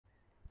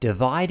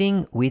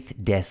Dividing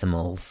with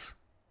decimals.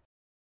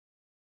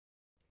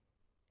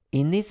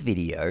 In this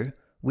video,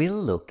 we'll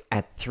look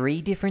at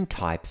 3 different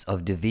types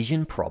of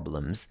division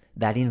problems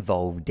that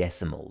involve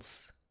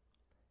decimals.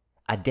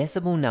 A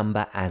decimal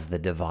number as the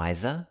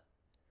divisor,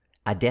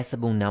 a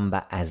decimal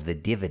number as the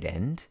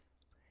dividend,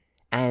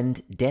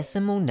 and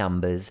decimal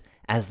numbers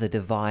as the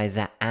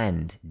divisor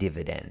and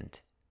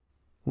dividend.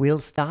 We'll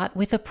start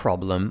with a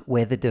problem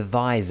where the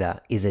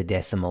divisor is a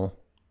decimal.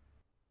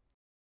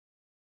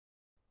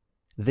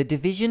 The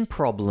division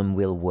problem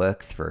we'll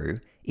work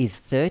through is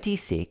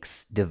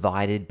 36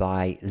 divided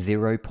by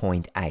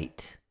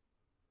 0.8.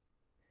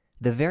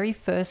 The very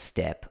first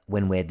step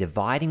when we're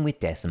dividing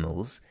with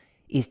decimals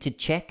is to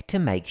check to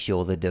make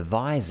sure the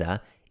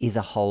divisor is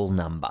a whole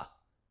number.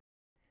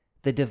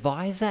 The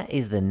divisor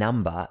is the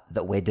number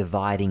that we're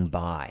dividing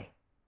by.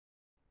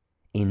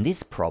 In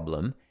this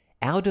problem,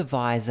 our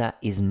divisor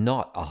is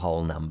not a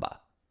whole number.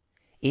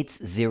 It's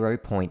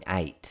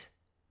 0.8.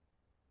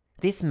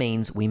 This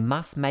means we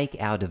must make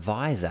our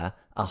divisor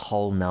a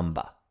whole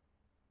number.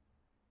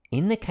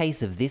 In the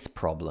case of this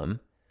problem,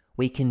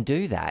 we can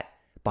do that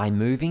by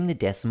moving the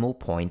decimal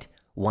point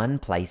one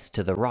place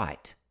to the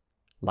right,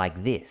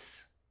 like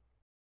this.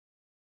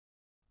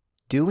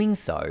 Doing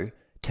so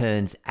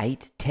turns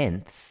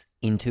 8/10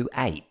 into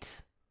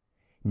 8.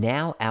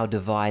 Now our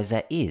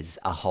divisor is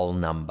a whole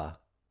number.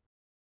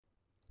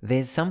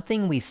 There's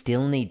something we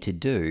still need to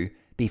do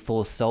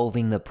before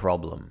solving the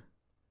problem.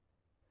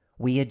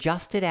 We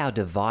adjusted our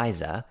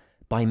divisor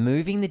by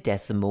moving the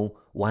decimal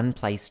one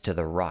place to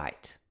the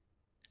right.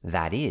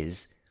 That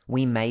is,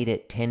 we made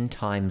it 10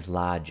 times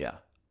larger.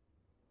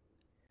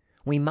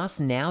 We must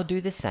now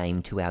do the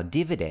same to our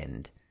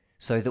dividend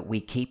so that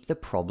we keep the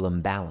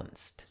problem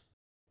balanced.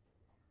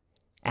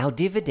 Our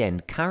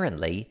dividend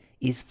currently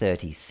is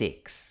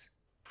 36.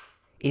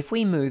 If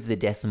we move the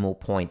decimal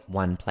point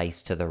one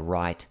place to the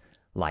right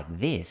like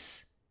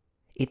this,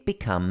 it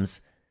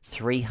becomes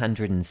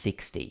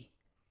 360.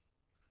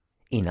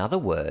 In other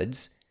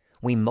words,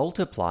 we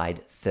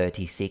multiplied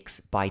 36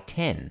 by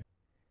 10,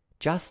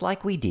 just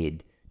like we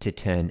did to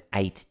turn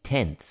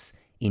 8/10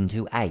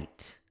 into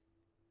 8.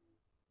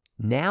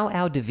 Now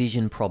our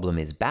division problem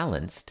is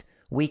balanced,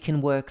 we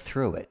can work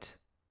through it.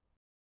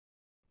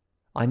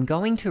 I'm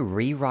going to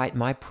rewrite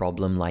my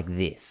problem like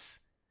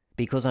this,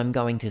 because I'm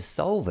going to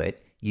solve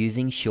it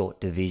using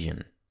short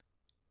division.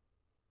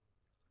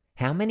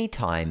 How many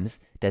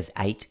times does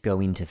 8 go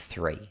into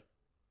 3?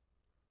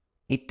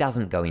 It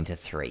doesn't go into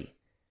 3.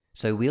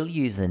 So we'll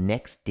use the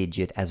next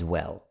digit as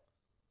well.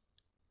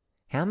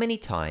 How many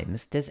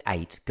times does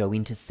 8 go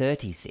into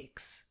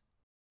 36?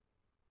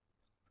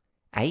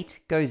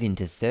 8 goes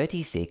into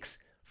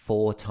 36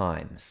 4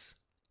 times.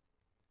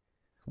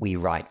 We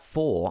write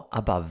 4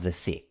 above the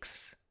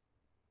 6.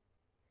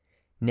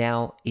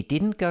 Now, it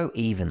didn't go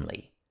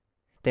evenly.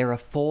 There are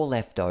 4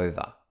 left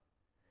over.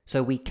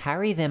 So we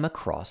carry them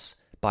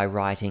across by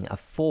writing a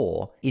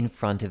 4 in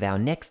front of our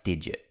next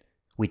digit,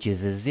 which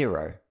is a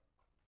 0.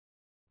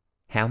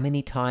 How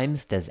many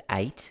times does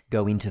 8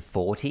 go into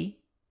 40?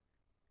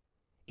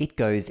 It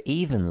goes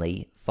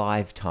evenly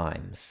 5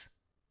 times.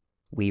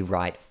 We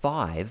write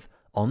 5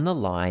 on the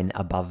line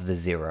above the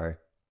 0.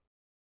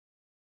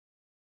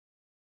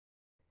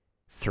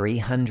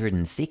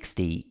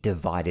 360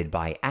 divided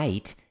by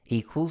 8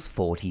 equals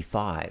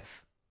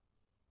 45.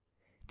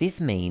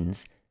 This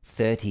means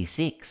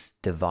 36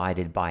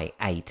 divided by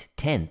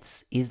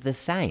 8/10 is the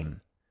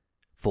same,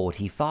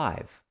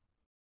 45.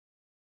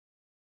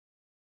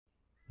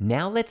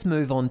 Now let's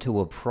move on to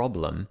a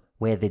problem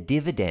where the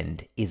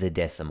dividend is a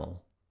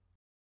decimal.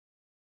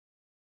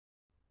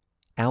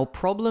 Our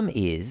problem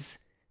is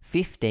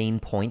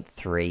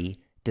 15.3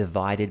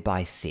 divided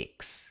by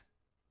 6.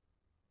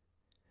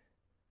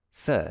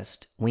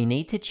 First, we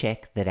need to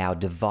check that our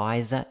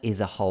divisor is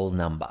a whole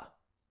number.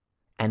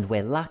 And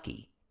we're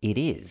lucky, it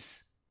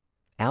is.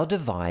 Our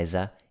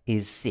divisor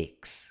is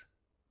 6.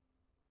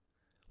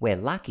 We're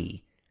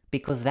lucky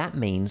because that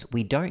means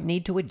we don't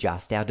need to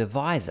adjust our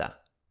divisor.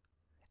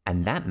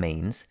 And that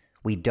means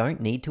we don't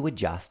need to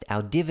adjust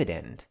our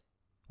dividend,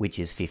 which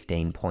is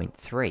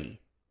 15.3.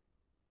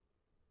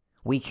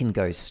 We can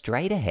go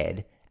straight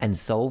ahead and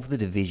solve the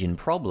division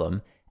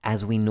problem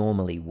as we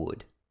normally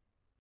would.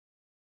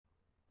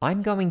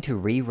 I'm going to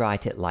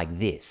rewrite it like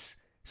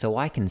this, so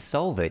I can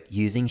solve it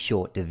using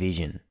short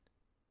division.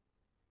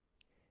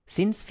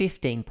 Since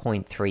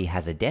 15.3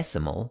 has a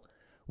decimal,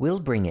 we'll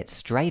bring it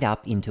straight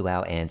up into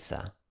our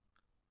answer.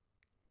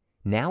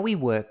 Now we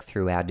work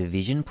through our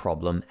division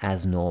problem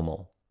as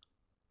normal.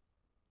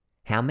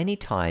 How many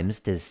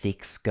times does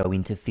 6 go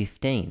into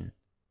 15?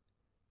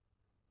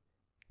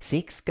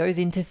 6 goes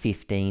into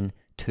 15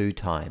 2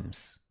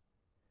 times.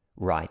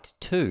 Write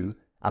 2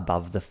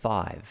 above the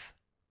 5.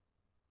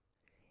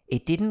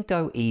 It didn't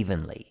go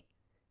evenly.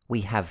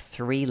 We have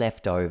 3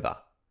 left over.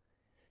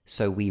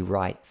 So we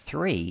write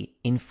 3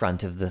 in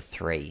front of the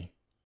 3.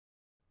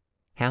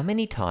 How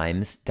many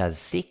times does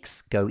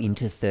 6 go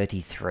into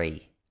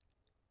 33?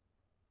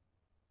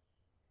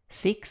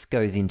 6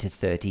 goes into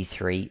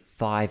 33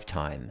 5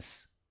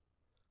 times.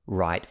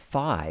 write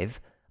 5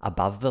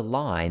 above the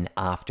line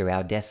after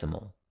our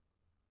decimal.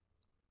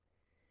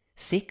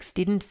 6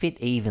 didn't fit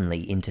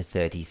evenly into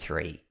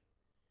 33.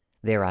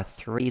 There are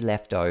 3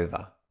 left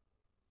over.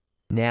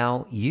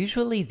 Now,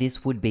 usually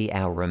this would be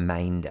our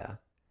remainder.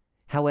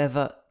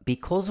 However,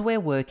 because we're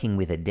working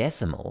with a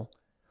decimal,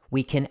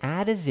 we can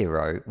add a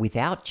 0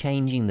 without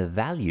changing the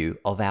value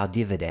of our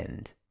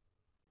dividend.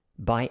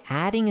 By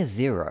adding a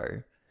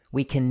 0,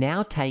 we can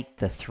now take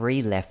the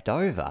 3 left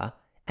over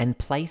and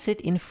place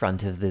it in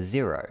front of the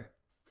 0.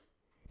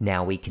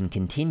 Now we can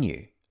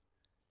continue.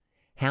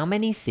 How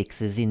many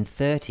 6s in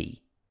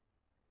 30?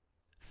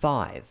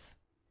 5.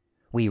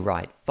 We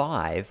write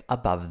 5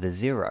 above the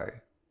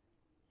 0.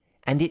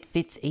 And it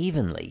fits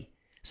evenly,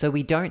 so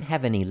we don't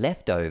have any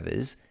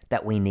leftovers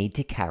that we need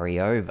to carry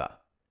over.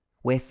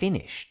 We're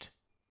finished.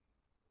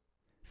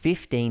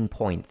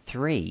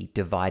 15.3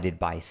 divided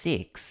by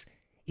 6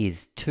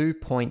 is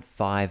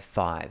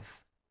 2.55.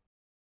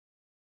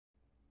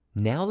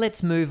 Now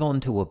let's move on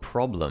to a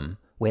problem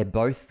where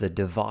both the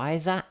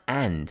divisor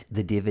and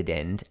the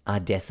dividend are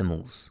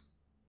decimals.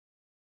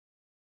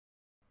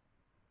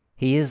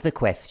 Here's the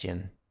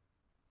question.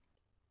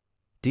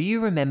 Do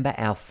you remember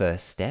our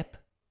first step?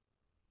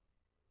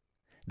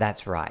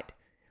 That's right.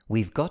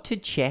 We've got to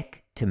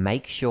check to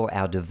make sure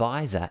our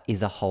divisor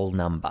is a whole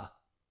number.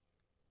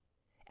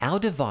 Our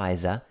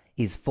divisor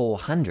is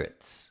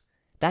 4/100ths.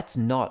 That's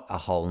not a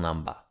whole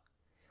number.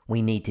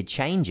 We need to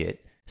change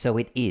it so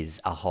it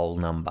is a whole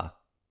number.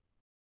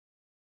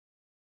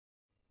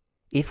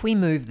 If we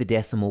move the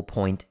decimal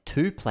point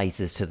 2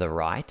 places to the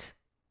right,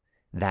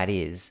 that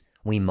is,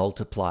 we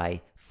multiply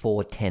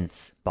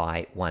 4/10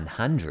 by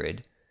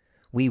 100,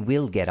 we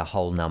will get a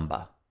whole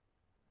number,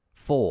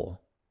 4.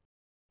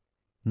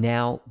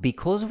 Now,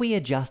 because we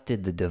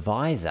adjusted the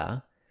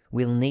divisor,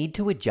 we'll need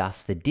to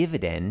adjust the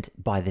dividend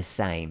by the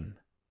same.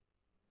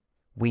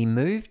 We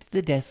moved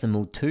the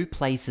decimal 2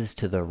 places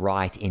to the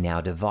right in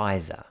our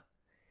divisor,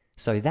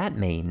 so that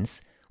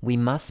means we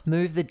must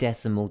move the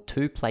decimal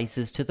 2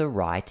 places to the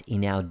right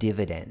in our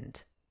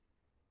dividend.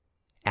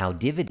 Our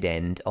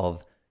dividend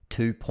of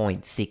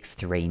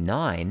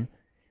 2.639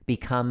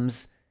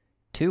 becomes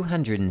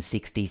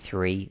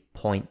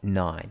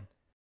 263.9.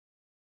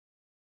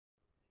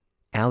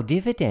 Our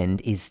dividend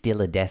is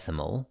still a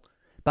decimal,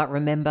 but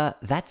remember,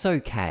 that's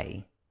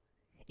okay.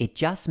 It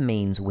just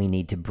means we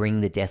need to bring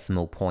the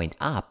decimal point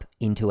up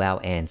into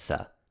our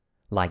answer,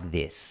 like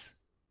this.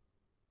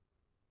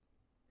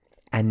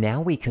 And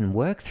now we can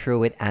work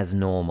through it as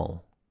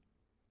normal.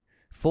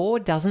 4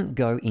 doesn't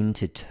go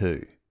into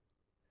 2,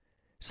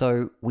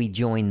 so we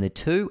join the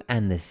 2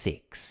 and the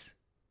 6.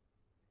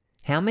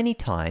 How many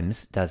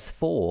times does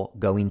 4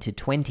 go into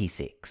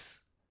 26?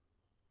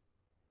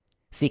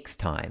 6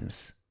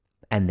 times.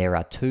 And there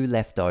are 2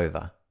 left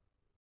over.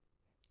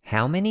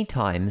 How many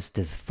times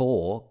does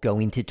 4 go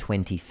into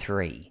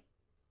 23?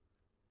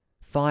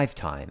 5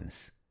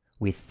 times,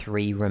 with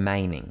 3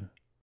 remaining.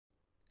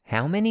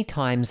 How many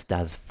times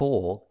does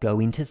 4 go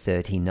into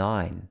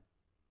 39?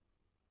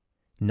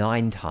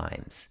 9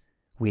 times,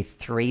 with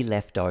 3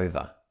 left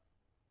over.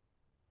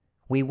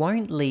 We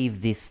won't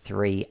leave this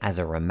 3 as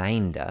a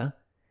remainder.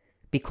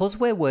 Because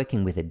we're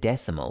working with a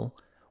decimal,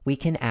 we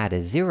can add a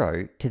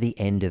 0 to the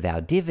end of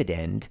our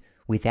dividend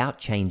without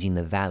changing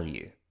the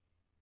value.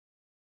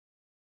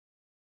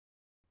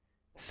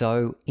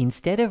 So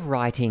instead of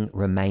writing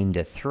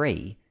remainder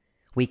 3,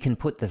 we can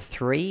put the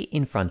 3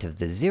 in front of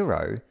the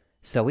 0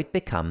 so it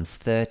becomes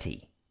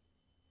 30.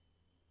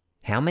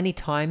 How many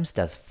times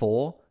does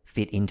 4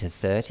 fit into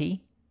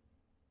 30?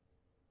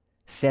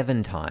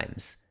 7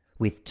 times,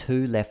 with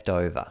 2 left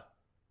over.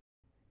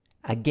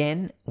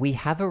 Again, we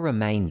have a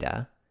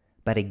remainder,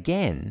 but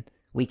again,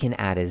 we can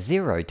add a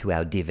 0 to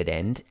our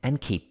dividend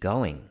and keep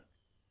going.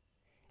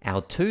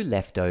 Our 2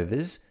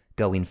 leftovers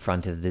go in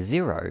front of the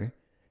 0,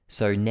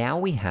 so now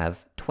we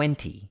have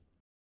 20.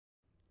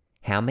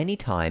 How many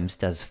times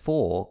does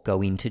 4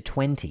 go into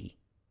 20?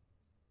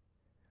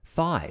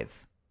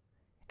 5.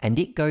 And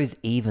it goes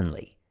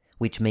evenly,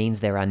 which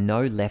means there are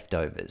no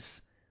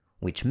leftovers,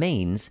 which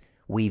means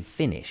we've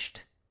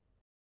finished.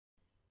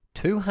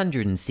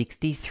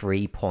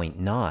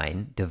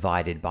 263.9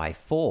 divided by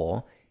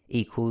 4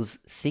 equals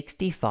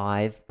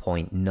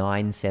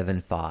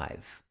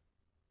 65.975.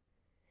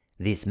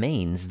 This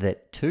means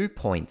that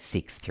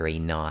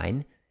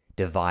 2.639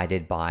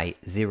 divided by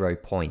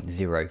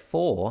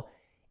 0.04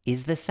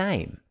 is the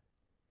same,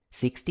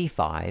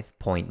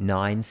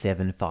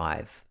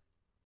 65.975.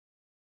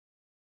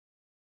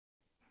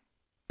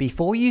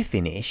 Before you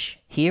finish,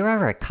 here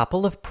are a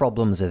couple of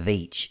problems of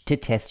each to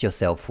test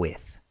yourself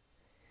with.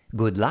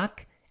 Good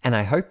luck, and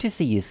I hope to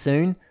see you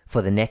soon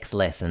for the next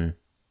lesson.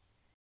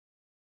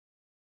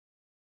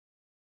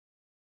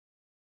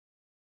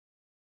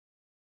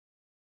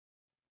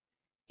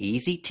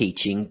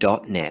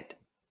 EasyTeaching.net